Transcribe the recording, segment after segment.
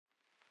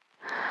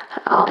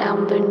I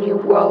am the new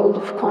world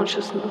of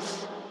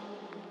consciousness.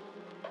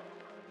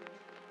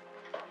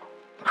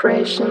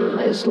 Creation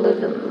is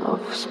living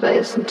of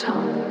space and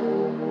time.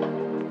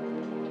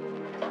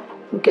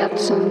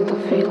 Gets in the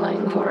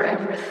feeling for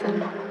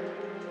everything.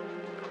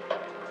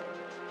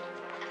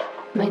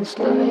 Means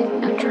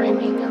living and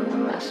dreaming and the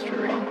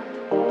mastering.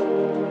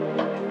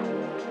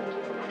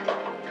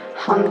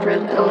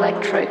 100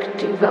 electric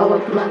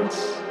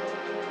developments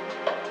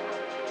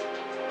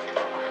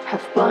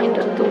have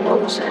blinded the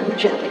most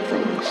energetic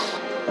things.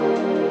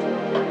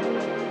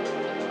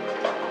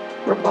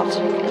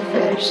 Robotic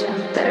affairs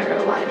and their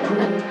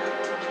enlightenment.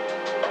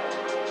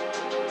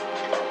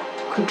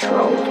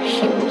 Controlled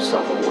hues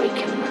of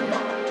awakening.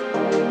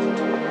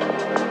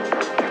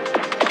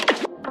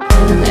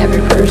 And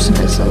every person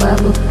is a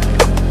level.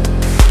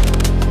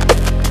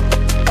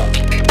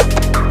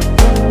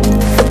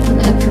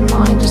 And every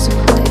mind is a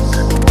place.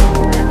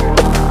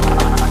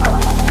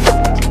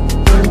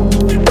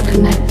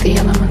 Connect the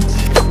elements.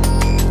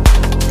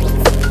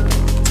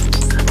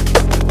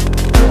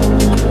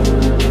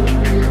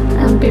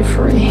 And be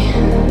free.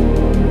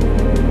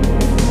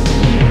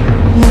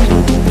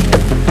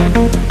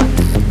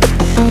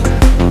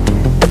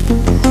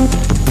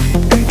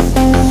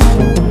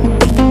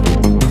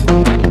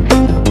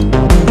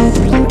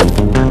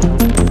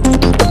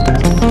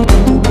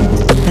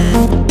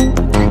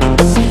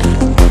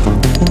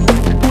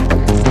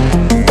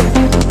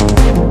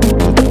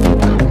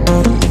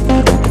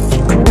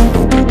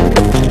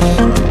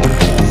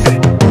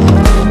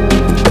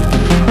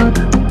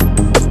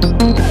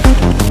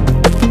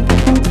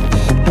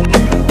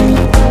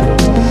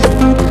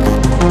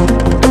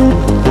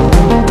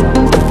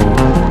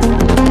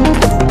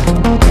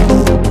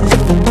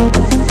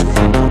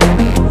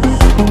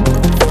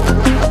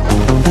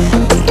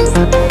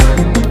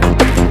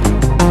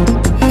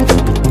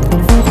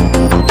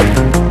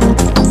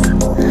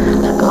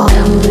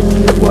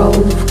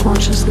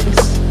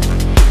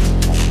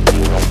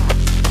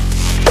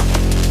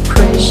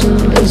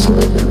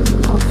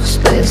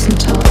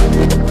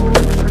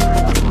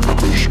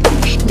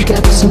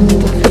 Gets in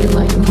the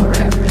feeling for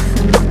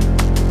everything.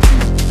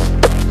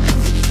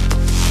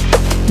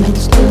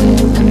 Makes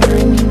living and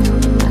dreaming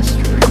and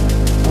mastering.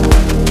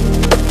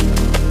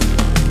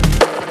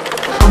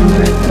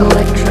 100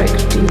 electric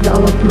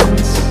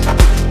developments